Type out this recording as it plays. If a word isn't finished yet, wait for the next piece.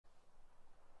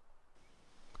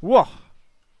Whoa,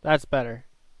 that's better.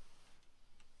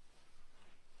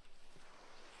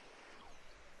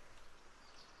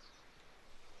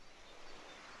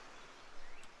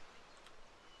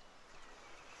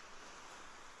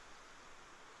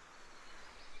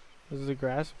 Does the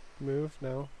grass move?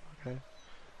 No. Okay.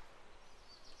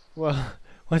 Well,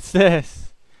 what's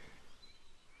this?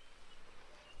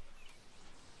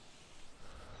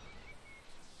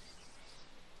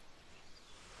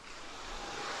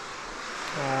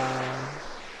 Uh,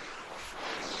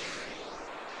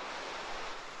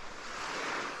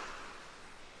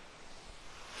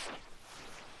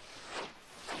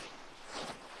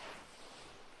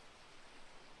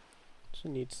 it's a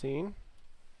neat scene.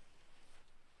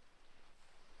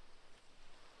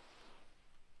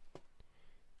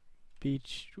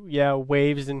 Beach. Yeah,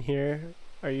 waves in here.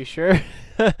 Are you sure?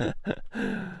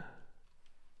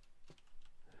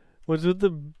 What's with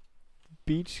the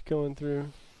beach going through?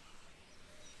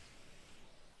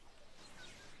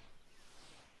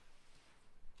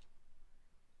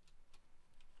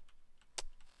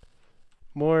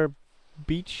 More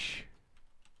beach.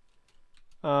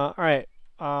 Alright.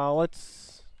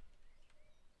 Let's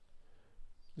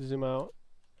zoom out.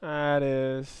 That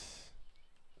is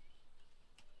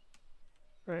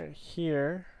right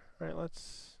here. Right,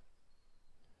 let's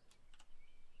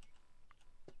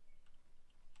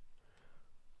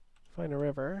find a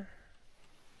river.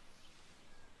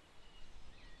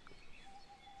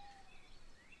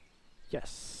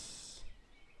 Yes.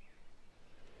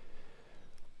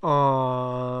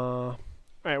 Alright,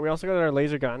 we also got our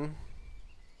laser gun.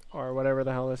 Or whatever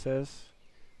the hell this is.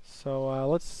 So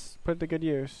let's put it to good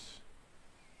use.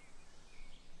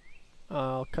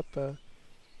 I'll cut the...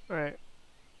 Alright.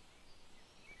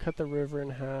 Cut the river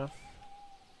in half.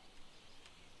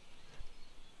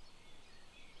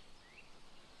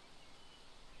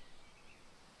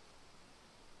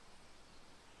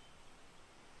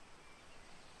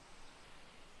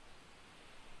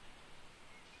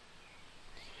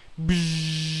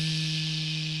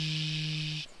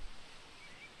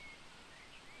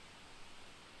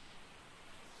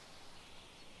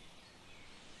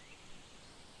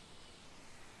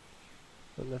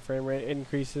 And the frame rate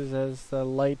increases as the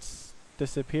lights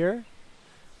disappear.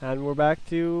 And we're back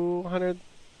to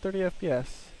 130 FPS.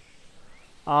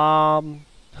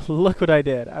 Look what I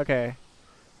did. Okay.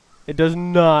 It does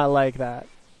not like that.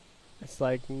 It's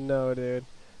like, no, dude.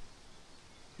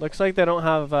 Looks like they don't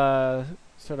have a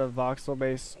sort of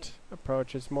voxel-based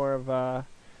approach. It's more of a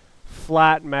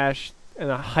flat mesh and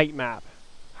a height map.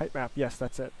 Height map, yes,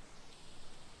 that's it.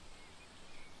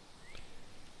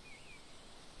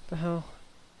 What the hell?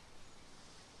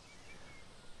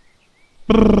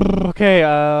 Okay,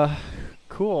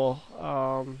 cool.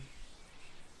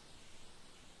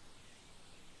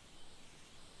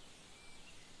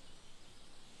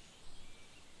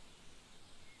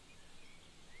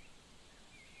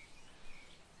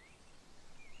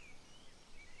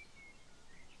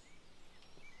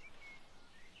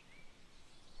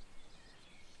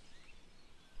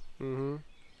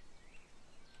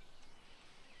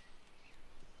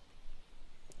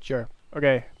 Sure.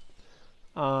 Okay.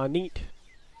 Neat.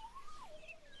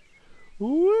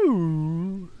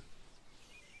 Woo!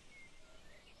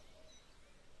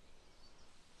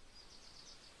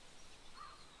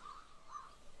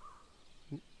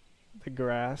 The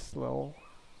grass, little.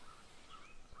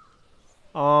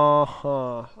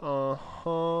 Uh-huh.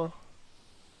 Uh-huh.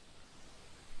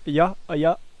 Yeah,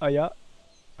 yeah, yeah,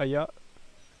 yeah.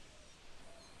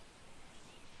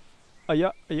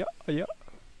 Yeah, yeah, yeah.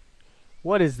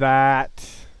 What is that?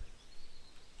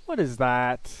 What is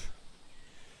that?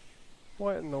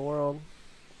 What in the world?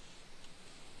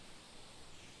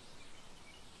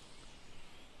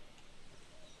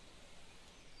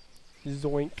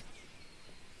 Zoink.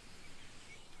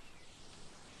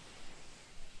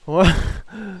 What?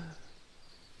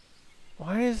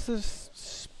 Why is this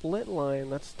split line?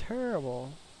 That's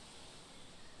terrible.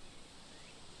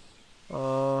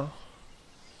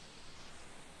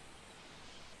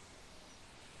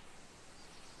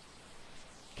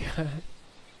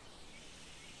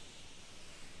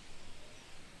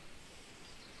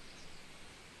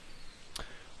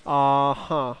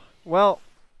 Uh-huh. Well,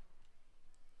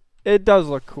 it does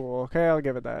look cool. Okay, I'll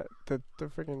give it that. The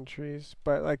freaking trees,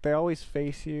 but like they always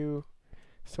face you,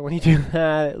 so when you do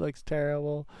that, it looks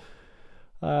terrible.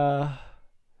 Like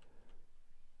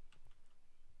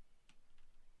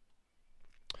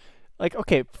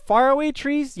okay, far away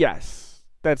trees, yes,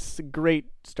 that's a great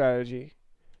strategy.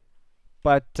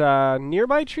 But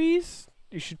nearby trees,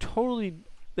 they should totally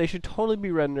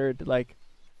be rendered like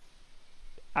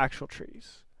actual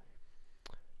trees.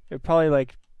 It'd probably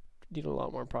like need a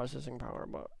lot more processing power,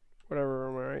 but whatever,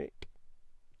 am I right?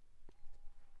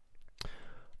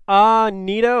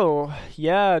 Neato.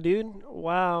 Yeah, dude.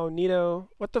 Wow, neato.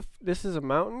 What the this is a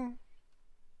mountain?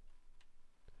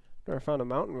 Never found a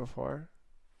mountain before.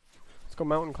 Let's go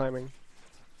mountain climbing.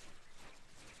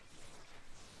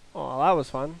 Oh, that was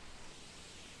fun.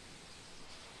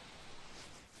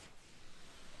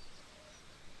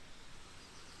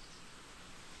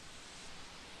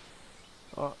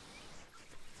 Oh.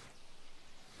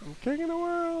 I'm kicking the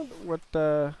world. What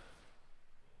the...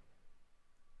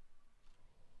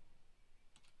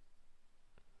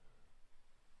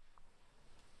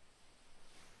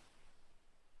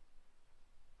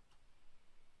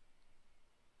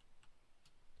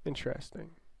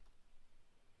 Interesting.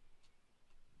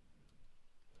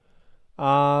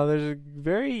 There's a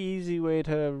very easy way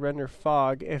to render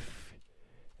fog. If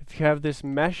you have this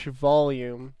mesh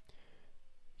volume,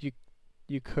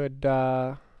 you could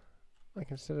like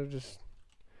instead of just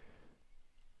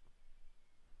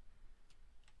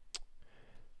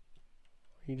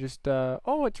you just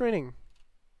oh, it's raining.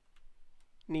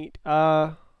 Neat.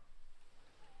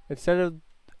 Instead of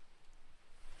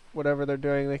whatever they're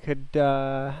doing, they could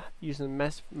use the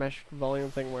mesh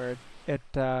volume thing where it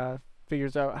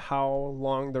figures out how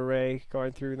long the ray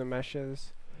going through the mesh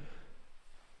is.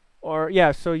 Or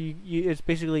yeah, so you it's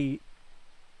basically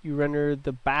you render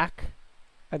the back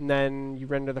and then you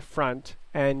render the front,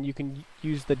 and you can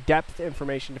use the depth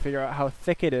information to figure out how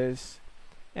thick it is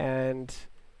and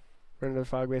render the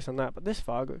fog based on that. But this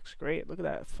fog looks great. Look at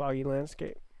that foggy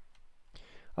landscape.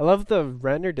 I love the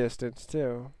render distance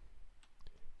too.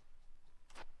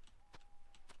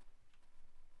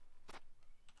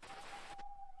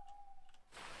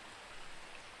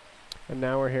 And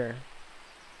now we're here.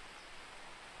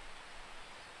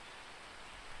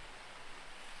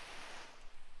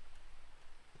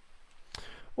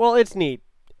 Well, it's neat.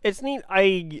 It's neat.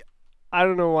 I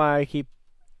don't know why I keep...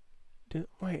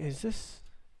 Wait, is this...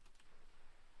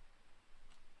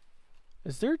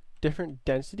 Is there different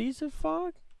densities of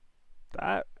fog?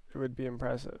 That would be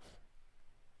impressive.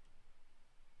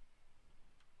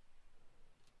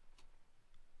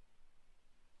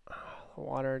 The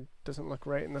water doesn't look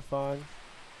right in the fog.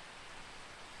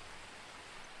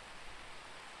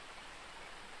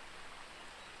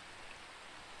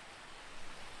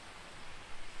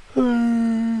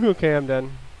 Okay, I'm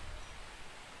done.